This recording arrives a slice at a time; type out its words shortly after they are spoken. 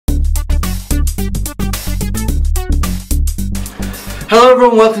Hello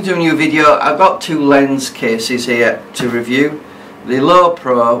everyone, welcome to a new video. I've got two lens cases here to review. The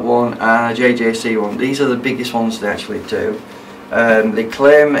Lowepro one and a JJC one. These are the biggest ones they actually do. They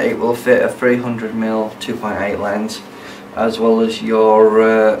claim it will fit a 300mm 2.8 lens, as well as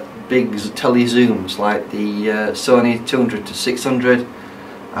your big tele-zooms like the Sony 200 to 600.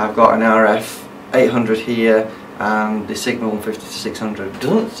 I've got an RF 800 here and the Sigma 150 to 600. It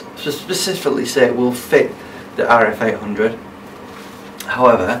doesn't specifically say it will fit the RF 800.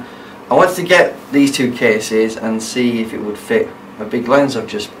 However, I wanted to get these two cases and see if it would fit a big lens I've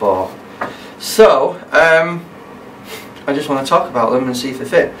just bought. So, I just want to talk about them and see if they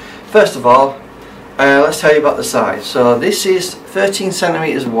fit. First of all, let's tell you about the size. So this is 13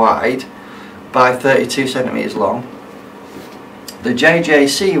 centimeters wide by 32 centimeters long. The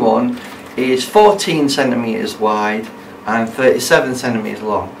JJC one is 14 centimeters wide and 37 centimeters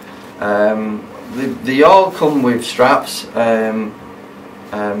long. They all come with straps.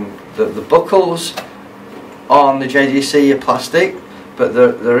 The buckles on the JJC are plastic, but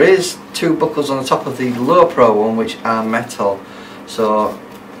there is two buckles on the top of the Lowepro one which are metal, so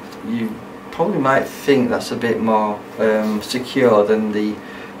you probably might think that's a bit more secure than the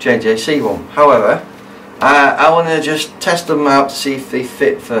JJC one. However, I want to just test them out to see if they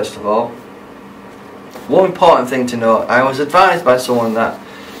fit first of all. One important thing to note, I was advised by someone that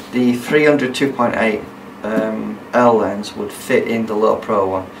the 300 2.8 L lens would fit in the Lowepro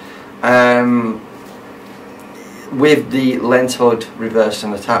one with the lens hood reversed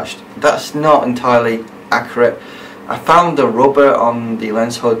and attached. That's not entirely accurate. I found the rubber on the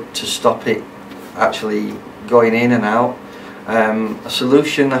lens hood to stop it actually going in and out. A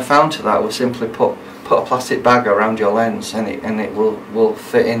solution I found to that was simply put a plastic bag around your lens and it will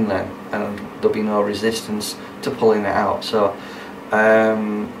fit in then, and there'll be no resistance to pulling it out. So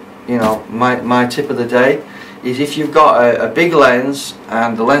you know, my tip of the day is if you've got a big lens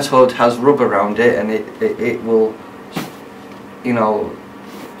and the lens hood has rubber around it and it will, you know,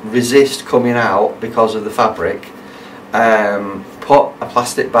 resist coming out because of the fabric, put a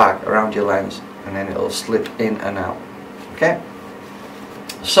plastic bag around your lens and then it'll slip in and out. Okay,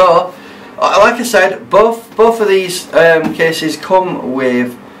 so like I said, both of these cases come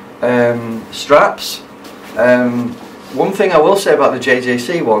with straps. One thing I will say about the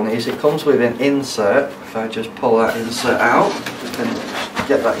JJC one is it comes with an insert. If I just pull that insert out, we can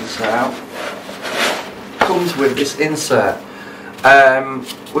get that insert out. It comes with this insert,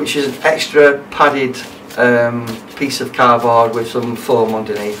 which is an extra padded piece of cardboard with some foam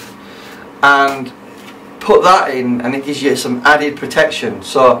underneath. And put that in and it gives you some added protection.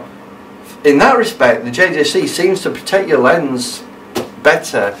 So in that respect, the JJC seems to protect your lens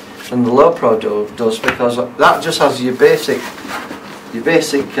better than the Lowepro does, because that just has your basic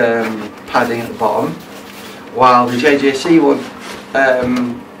padding at the bottom, while the JJC one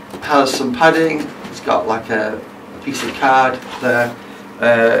has some padding. It's got like a piece of card there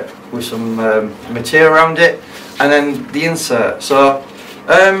with some material around it, and then the insert. So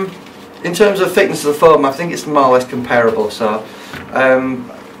in terms of thickness of the foam, I think it's more or less comparable. So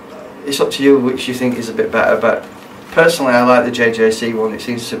it's up to you which you think is a bit better, but personally I like the JJC one. It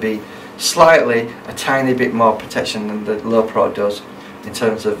seems to be a tiny bit more protection than the Lowepro does in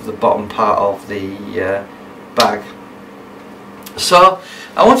terms of the bottom part of the bag. So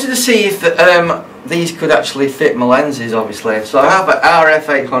I wanted to see if these could actually fit my lenses, obviously. So I have an RF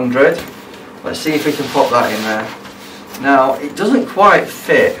 800. Let's see if we can pop that in there. Now it doesn't quite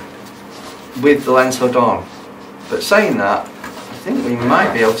fit with the lens hood on, but saying that, I think we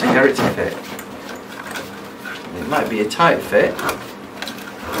might be able to get it to fit. It might be a tight fit.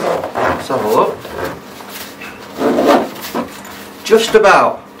 Let's have a look. Just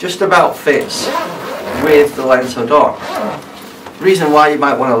about fits with the lens hood on. The reason why you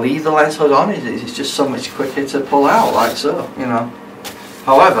might want to leave the lens hood on is it's just so much quicker to pull out, like so, you know.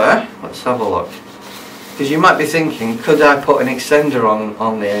 However, let's have a look. Because you might be thinking, could I put an extender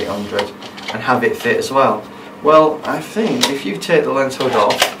on the 800 and have it fit as well? Well, I think if you take the lens hood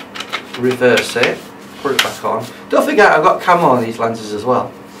off, reverse it, put it back on. Don't forget I've got camo on these lenses as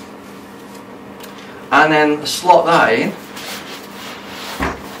well. And then slot that in.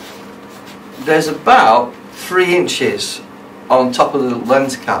 There's about 3 inches on top of the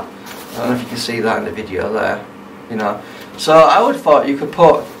lens cap. I don't know if you can see that in the video there. You know, so I would have thought you could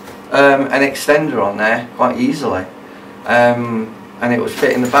put an extender on there quite easily, and it would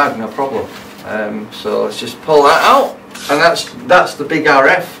fit in the bag, no problem. So let's just pull that out, and that's the big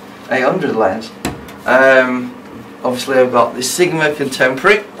RF 800 lens. Obviously I've got the Sigma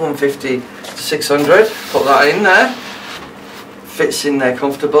Contemporary 150 to 600, put that in there, fits in there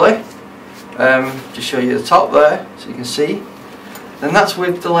comfortably. Just show you the top there so you can see. then that's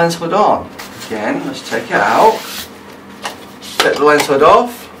with the lens hood on. Again, let's take it out, take the lens hood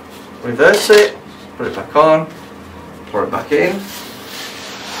off, reverse it, put it back on, pour it back in,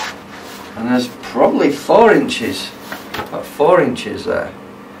 and there's probably 4 inches, about 4 inches there.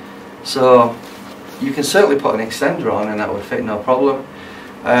 So you can certainly put an extender on and that would fit no problem.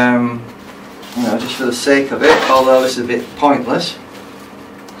 You know, just for the sake of it, although this is a bit pointless.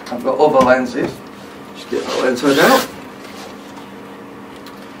 I've got other lenses. Just get that lens hood out.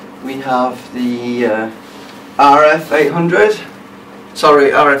 We have the RF 800, sorry,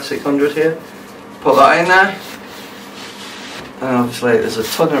 RF 600 here. Put that in there. And obviously there's a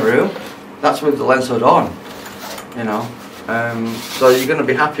ton of room. That's with the lens hood on, you know. So you're going to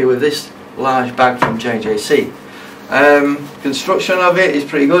be happy with this large bag from JJC. Construction of it is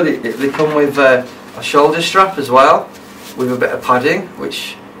pretty good. They come with a shoulder strap as well, with a bit of padding,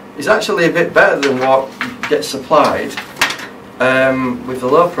 which is actually a bit better than what gets supplied with the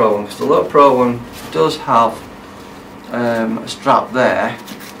Lowepro one, because the Lowepro one does have a strap there,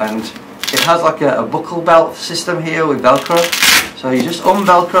 and it has like a buckle belt system here with Velcro. So you just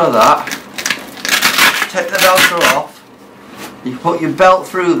unvelcro that, take the Velcro off, you put your belt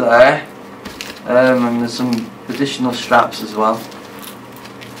through there, and there's some additional straps as well.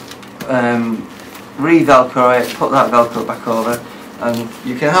 Re-velcro it, put that Velcro back over, and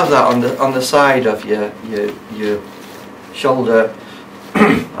you can have that on the side of your shoulder.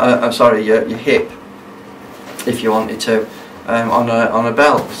 I'm sorry, your hip, if you wanted to, on a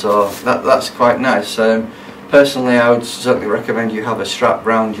belt. So that's quite nice. Personally, I would certainly recommend you have a strap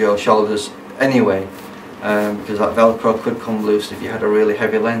round your shoulders anyway, because that Velcro could come loose if you had a really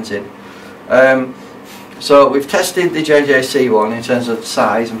heavy lens in. So we've tested the JJC one in terms of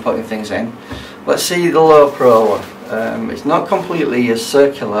size and putting things in. Let's see the Lowepro one. It's not completely as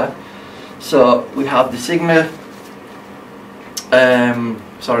circular. So we have the Sigma,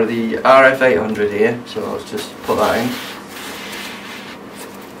 sorry, the RF 800 here. So let's just put that in.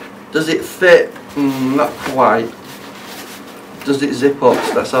 Does it fit? Not quite. Does it zip up?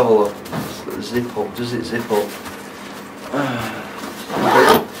 Let's have a look. Zip up. Does it zip up?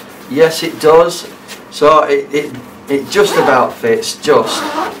 Yes, it does. So it just about fits,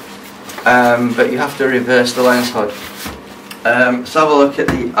 but you have to reverse the lens hood. Let's have a look at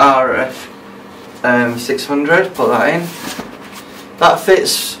the RF 600. Put that in. That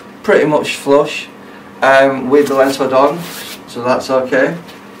fits pretty much flush with the lens hood on, so that's okay.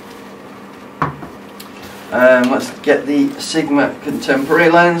 Let's get the Sigma contemporary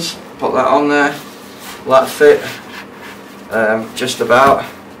lens. Put that on there. Will that fit? Just about.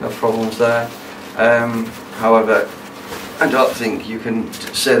 No problems there. However, I don't think you can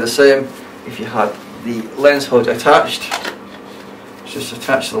say the same if you had the lens hood attached. Let's just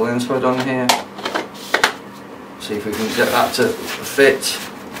attach the lens hood on here. See if we can get that to fit.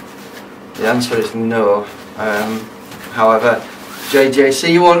 The answer is no. However,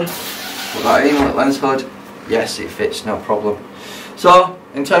 JJC one, put that in with lens hood. Yes, it fits, no problem. So,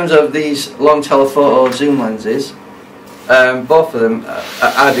 in terms of these long telephoto zoom lenses, both of them are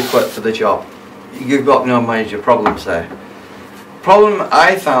adequate for the job. You've got no major problems there. Problem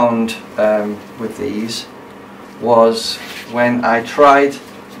I found with these was when I tried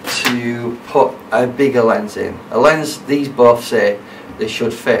to put a bigger lens in. A lens these both say they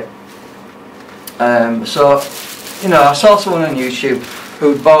should fit. So, you know, I saw someone on YouTube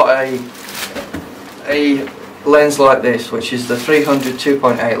who bought a lens like this, which is the 300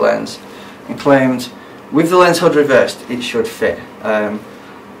 2.8 lens, and claimed with the lens hood reversed it should fit.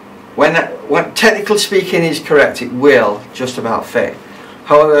 When technically speaking is correct, it will just about fit.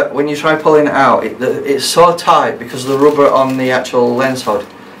 However, when you try pulling it out, it's so tight because of the rubber on the actual lens hood.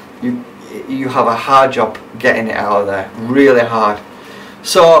 You have a hard job getting it out of there, really hard.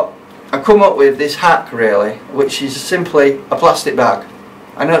 So I come up with this hack really, which is simply a plastic bag.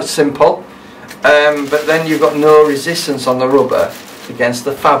 I know it's simple, but then you've got no resistance on the rubber against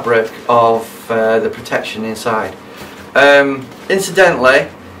the fabric of the protection inside. Incidentally,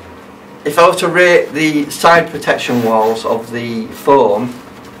 if I were to rate the side protection walls of the foam,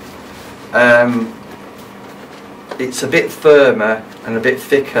 it's a bit firmer and a bit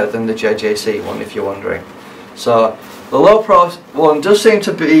thicker than the JJC one, if you're wondering. So the Lowepro one does seem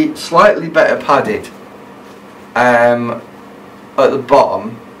to be slightly better padded at the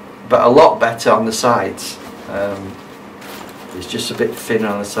bottom, but a lot better on the sides. It's just a bit thinner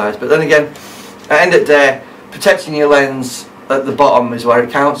on the sides, but then again, at the end of the day, protecting your lens at the bottom is where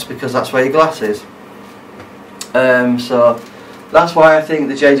it counts, because that's where your glass is. So that's why I think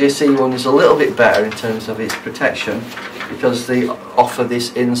the JJC one is a little bit better in terms of its protection, because they offer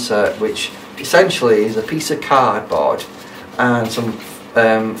this insert which essentially is a piece of cardboard, and some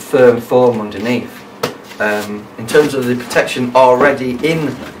firm foam underneath. In terms of the protection already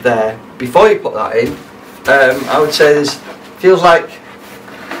in there before you put that in, I would say this feels like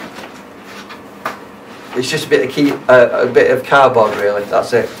it's just a bit of cardboard, really.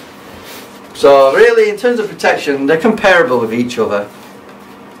 That's it. So really, in terms of protection, they're comparable with each other.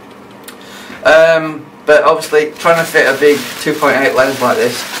 But obviously, trying to fit a big 2.8 lens like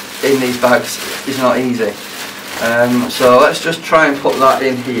this in these bags is not easy. So let's just try and put that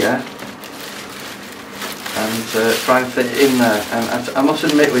in here and try and fit it in there. And I must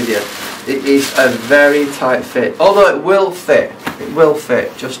admit with you, it is a very tight fit. Although it will fit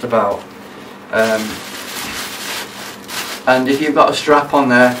just about. And if you've got a strap on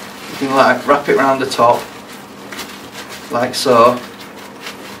there, you can like wrap it around the top, like so,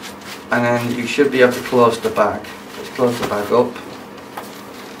 and then you should be able to close the bag. Let's close the bag up,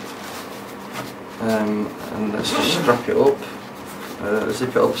 and let's just strap it up, zip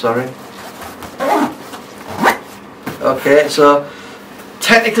it up, sorry. Okay, so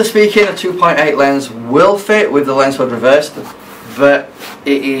technically speaking, a 2.8 lens will fit with the lens hood reversed, but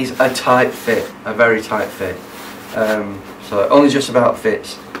it is a tight fit, a very tight fit. So it only just about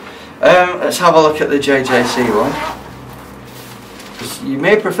fits. Let's have a look at the JJC one. You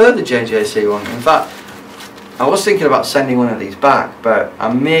may prefer the JJC one. In fact, I was thinking about sending one of these back, but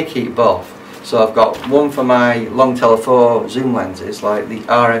I may keep both. So I've got one for my long telephoto zoom lenses, like the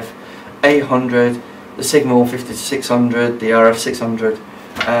RF 800, the Sigma 150 to 600, the RF 600.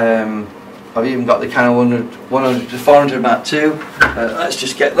 I've even got the Canon 100 to 400 Mark II. Let's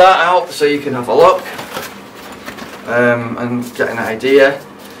just get that out so you can have a look and get an idea.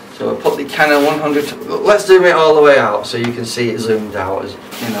 So we'll put the Canon 100 to, let's zoom it all the way out so you can see it zoomed out. As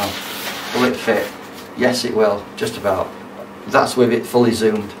you know, will it fit? Yes, it will, just about. That's with it fully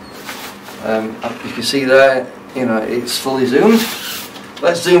zoomed. You can see there, you know, it's fully zoomed.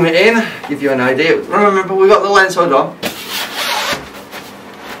 Let's zoom it in, give you an idea. Remember, we've got the lens hood on.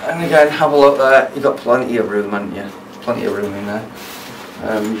 And again, have a look there. You've got plenty of room, haven't you? Plenty of room in there.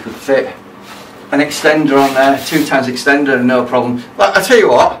 You could fit an extender on there, 2x extender, no problem. I tell you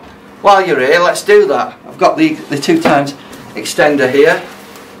what, while you're here, let's do that. I've got the 2x extender here.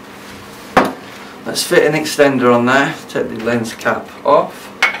 Let's fit an extender on there. Take the lens cap off.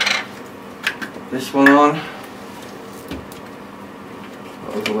 Put this one on.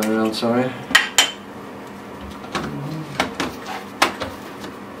 Other way around, sorry.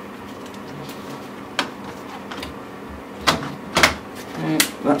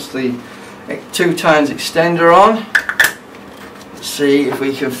 That's the 2x extender on. Let's see if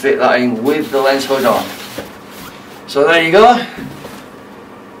we can fit that in with the lens hood on. So there you go.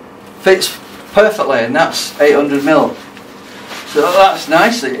 Fits perfectly, and that's 800mm. So that's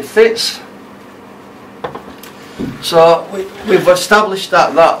nice, it fits. So we've established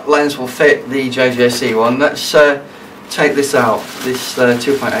that that lens will fit the JJC one. Let's take this out, this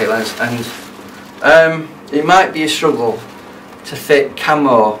 2.8 lens, and it might be a struggle to fit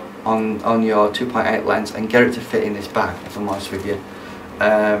camo on your 2.8 lens and get it to fit in this bag, if I'm honest with you.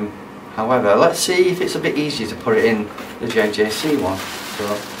 However, let's see if it's a bit easier to put it in the JJC one.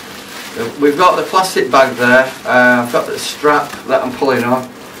 So we've got the plastic bag there. I've got the strap that I'm pulling on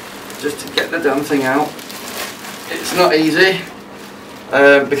just to get the damn thing out. It's not easy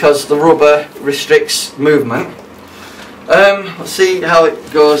because the rubber restricts movement. Let's see how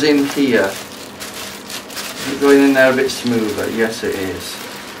it goes in here. Is it going in there a bit smoother? Yes, it is.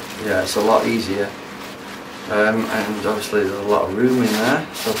 Yeah, it's a lot easier. And obviously there's a lot of room in there.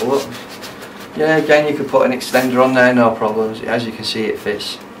 Let's have a look. Yeah, again, you could put an extender on there, no problems. As you can see, it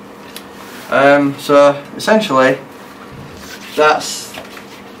fits. So essentially, that's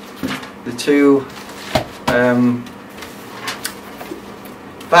the two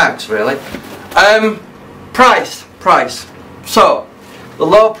bags, really. Price. So the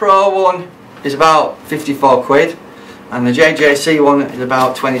Lowepro one is about 54 quid, and the JJC one is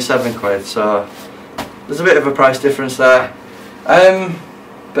about 27 quid. So there's a bit of a price difference there.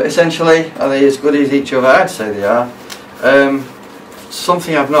 But essentially, are they as good as each other? I'd say they are.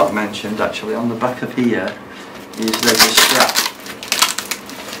 Something I've not mentioned actually on the back of here is there's a strap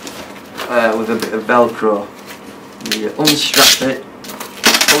with a bit of Velcro. You unstrap it,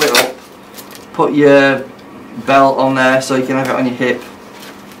 pull it up, put your belt on there so you can have it on your hip,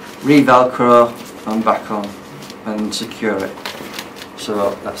 re-Velcro and back on and secure it.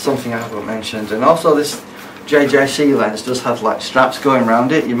 So that's something I haven't mentioned. And also this JJC lens does have like straps going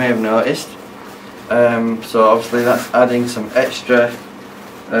around it, you may have noticed. So obviously that's adding some extra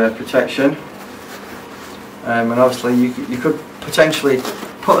protection. And obviously you could potentially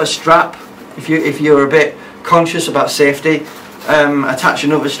put a strap, if you're a bit conscious about safety, attach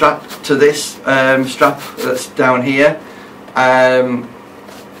another strap to this strap that's down here, and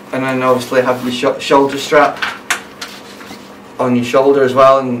then obviously have your shoulder strap on your shoulder as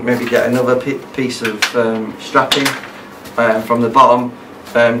well, and maybe get another piece of strapping from the bottom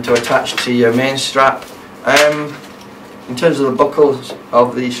to attach to your main strap. In terms of the buckles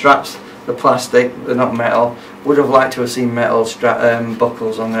of the straps, the plastic, they're not metal. Would have liked to have seen metal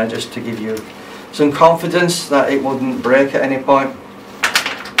buckles on there, just to give you some confidence that it wouldn't break at any point.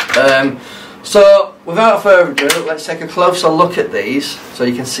 So without further ado, let's take a closer look at these so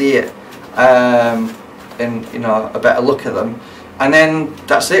you can see it in, you know, a better look at them, and then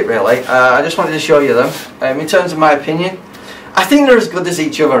that's it really. I just wanted to show you them. In terms of my opinion, I think they're as good as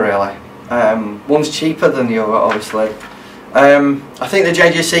each other really. One's cheaper than the other obviously. I think the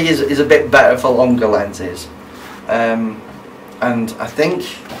JJC is a bit better for longer lenses, and I think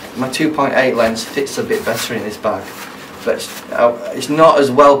my 2.8 lens fits a bit better in this bag, but it's not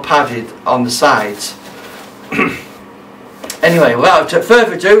as well padded on the sides. Anyway, without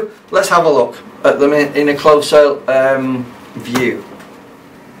further ado, let's have a look at them in a closer view.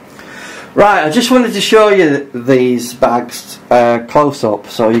 Right, I just wanted to show you these bags close up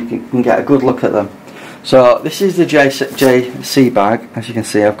so you can get a good look at them. So this is the JJC bag. As you can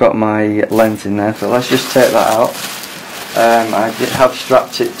see, I've got my lens in there, so let's just take that out. I have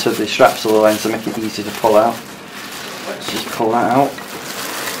strapped it to the straps of the lens to make it easy to pull out. Let's just pull that out.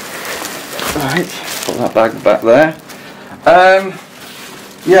 Right, put that bag back there.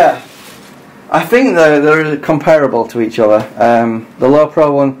 Yeah, I think they're comparable to each other. The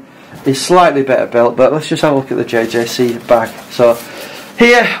Lowepro one is slightly better built, but let's just have a look at the JJC bag. So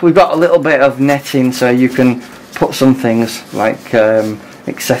here we've got a little bit of netting so you can put some things like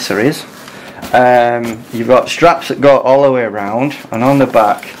accessories. You've got straps that go all the way around, and on the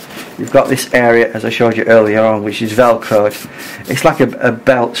back you've got this area, as I showed you earlier on, which is velcroed. It's like a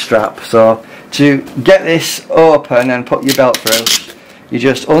belt strap, so to get this open and put your belt through, you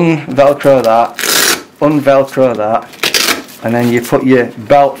just unvelcro that, and then you put your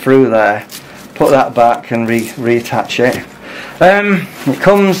belt through there, put that back and reattach it. It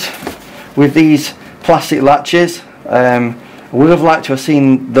comes with these plastic latches. I would have liked to have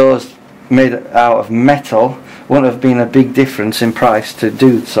seen those made out of metal. Wouldn't have been a big difference in price to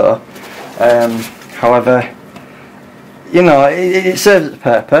do so. However, you know, it serves its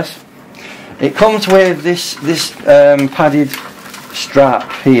purpose. It comes with this padded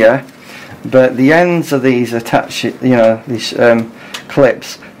strap here, but the ends of these attach, you know, these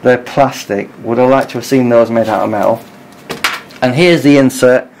clips, they're plastic. Would have liked to have seen those made out of metal. And here's the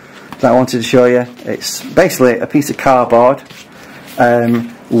insert that I wanted to show you. It's basically a piece of cardboard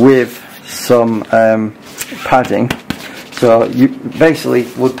with some padding. So you basically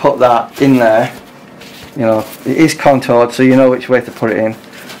would put that in there. You know, it is contoured, so you know which way to put it in.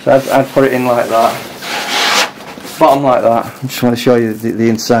 So I'd put it in like that, bottom like that. I just want to show you the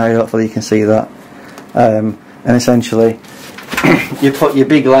inside. Hopefully you can see that. And essentially, you put your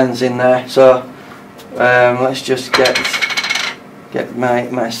big lens in there. So let's just get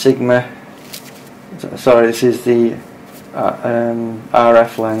my Sigma. Sorry, this is the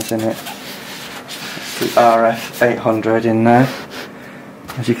RF lens in it. It's the RF 800 in there.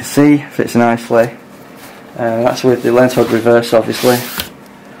 As you can see, fits nicely. That's with the lens hood reverse, obviously.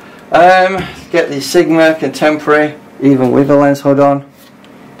 Get the Sigma Contemporary, even with the lens hood on.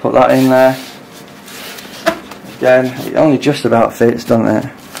 Put that in there. Again, it only just about fits, doesn't it?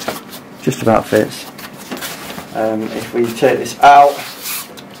 Just about fits. If we take this out,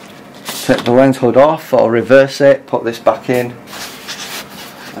 take the lens hood off or reverse it, put this back in.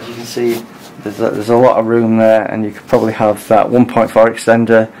 As you can see, there's a lot of room there, and you could probably have that 1.4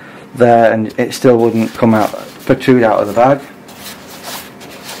 extender there and it still wouldn't protrude out of the bag.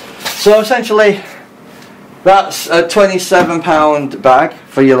 So essentially that's a £27 bag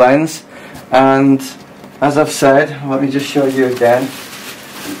for your lens, and as I've said, let me just show you again,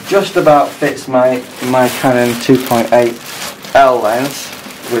 just about fits my Canon 2.8L lens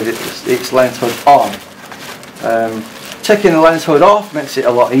with its lens hood on. Taking the lens hood off makes it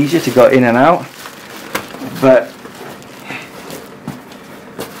a lot easier to go in and out, but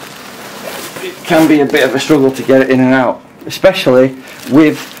it can be a bit of a struggle to get it in and out, especially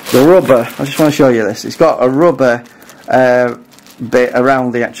with the rubber. I just want to show you this. It's got a rubber bit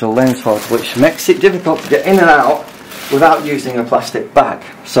around the actual lens hood, which makes it difficult to get in and out without using a plastic bag.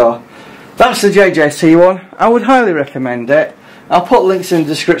 So that's the JJC one. I would highly recommend it. I'll put links in the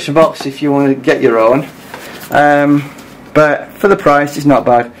description box if you want to get your own. But for the price, it's not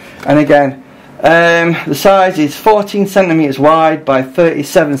bad. And again, the size is 14 centimeters wide by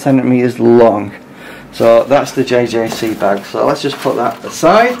 37 centimeters long. So that's the JJC bag. So let's just put that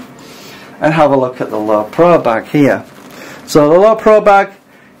aside and have a look at the Lowepro bag here. So the Lowepro bag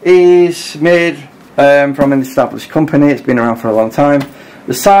is made from an established company. It's been around for a long time.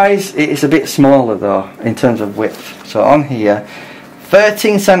 The size is a bit smaller though in terms of width. So on here,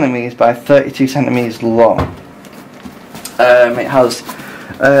 13 centimeters by 32 centimeters long. It has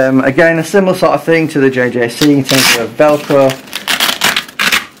again a similar sort of thing to the JJC in terms of Velcro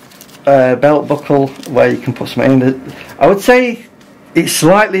belt buckle where you can put something in. I would say it's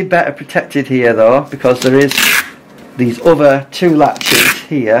slightly better protected here though, because there is these other two latches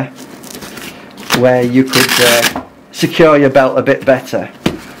here where you could secure your belt a bit better.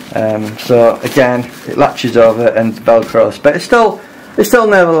 So again, it latches over and velcros, but it's still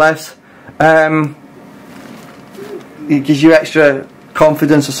nevertheless it gives you extra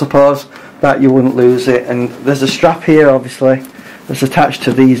confidence, I suppose, that you wouldn't lose it. And there's a strap here obviously that's attached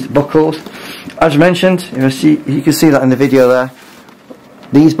to these buckles. As mentioned, you can see that in the video there,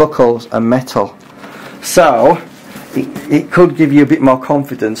 these buckles are metal, so it could give you a bit more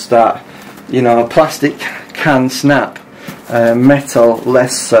confidence that, you know, plastic can snap, metal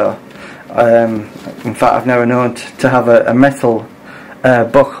less so. In fact, I've never known to have a metal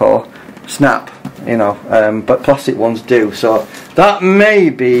buckle snap, you know, but plastic ones do. So that may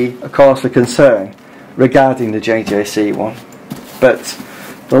be a cause for concern regarding the JJC one. But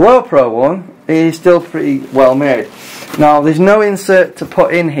the Lowepro one is still pretty well made. Now there's no insert to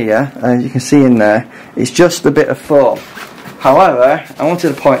put in here, as you can see in there, it's just a bit of foam. However, I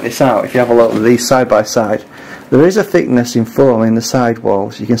wanted to point this out. If you have a look at these side by side, there is a thickness in foam in the side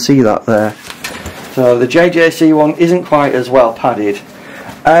walls, you can see that there. So the JJC one isn't quite as well padded,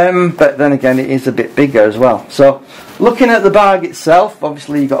 but then again it is a bit bigger as well. So looking at the bag itself,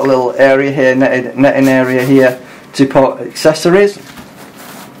 obviously you've got a little area here, netting area here to put accessories.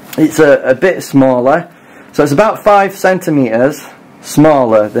 It's a bit smaller, so it's about 5 centimeters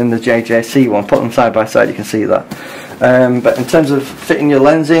smaller than the JJC one. Put them side by side, you can see that. But in terms of fitting your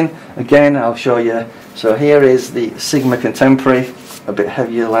lens in, again I'll show you. So here is the Sigma Contemporary, a bit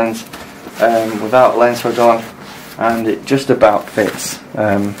heavier lens, without lens hood on, and it just about fits.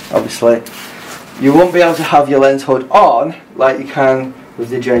 Obviously you won't be able to have your lens hood on like you can with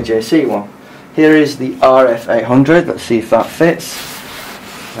the JJC one. Here is the RF 800, let's see if that fits.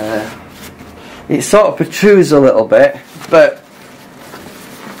 It sort of protrudes a little bit, but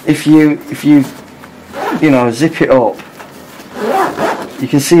if you know, zip it up, you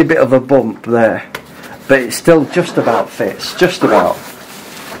can see a bit of a bump there, but it still just about fits, just about.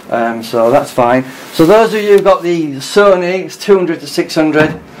 So that's fine. So those of you who've got the Sony, it's 200 to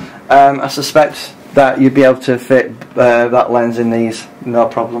 600, I suspect that you'd be able to fit that lens in these, no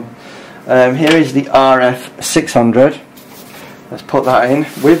problem. Here is the RF 600. Let's put that in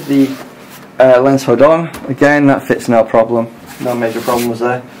with the lens hood on. Again, that fits no problem, no major problems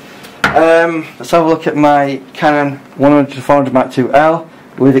there. Let's have a look at my Canon 100-400 Mark IIL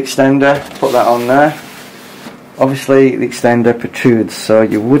with extender. Put that on there. Obviously the extender protrudes, so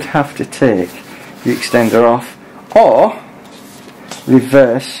you would have to take the extender off or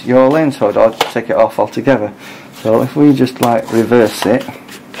reverse your lens hood, or take it off altogether. So if we just like reverse it,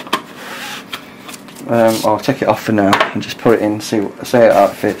 or take it off for now and just put it in, see how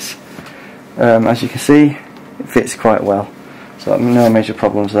it fits. As you can see, it fits quite well, so no major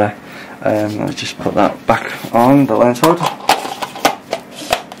problems there. Let's just put that back on the lens hood.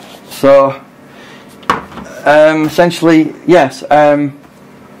 So essentially, yes,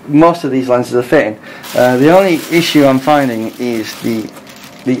 most of these lenses are fitting. The only issue I'm finding is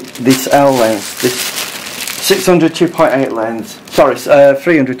this L lens, this 600 2.8 lens. Sorry,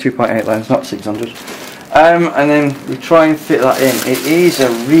 300 2.8 lens, not 600. And then we try and fit that in. It is a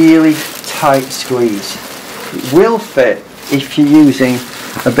really tight squeeze. It will fit if you're using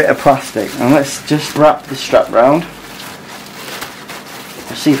a bit of plastic. And let's just wrap the strap round.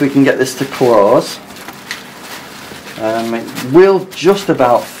 Let's see if we can get this to close. It will just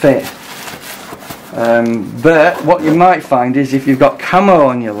about fit. But what you might find is if you've got camo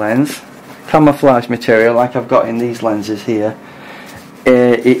on your lens, camouflage material like I've got in these lenses here,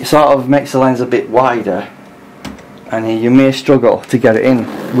 it sort of makes the lens a bit wider, and you may struggle to get it in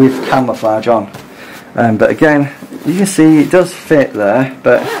with camouflage on. But again, you can see it does fit there,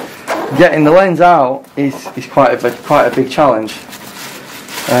 but getting the lens out is quite a big challenge.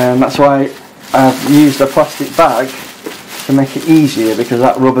 That's why I've used a plastic bag to make it easier, because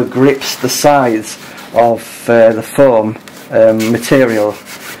that rubber grips the sides of the foam material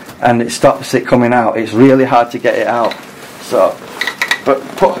and it stops it coming out. It's really hard to get it out. So, but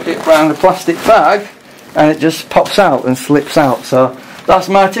put it around the plastic bag and it just pops out and slips out. So that's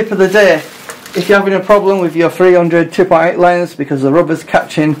my tip of the day. if you're having a problem with your 300 2.8 lens because the rubber's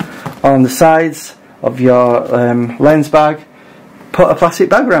catching on the sides of your lens bag, put a plastic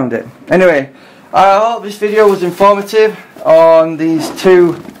bag around it. Anyway, I hope this video was informative on these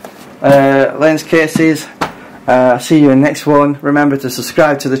two lens cases. See you in the next one. Remember to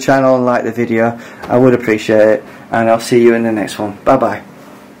subscribe to the channel and like the video. I would appreciate it, and I'll see you in the next one. Bye bye.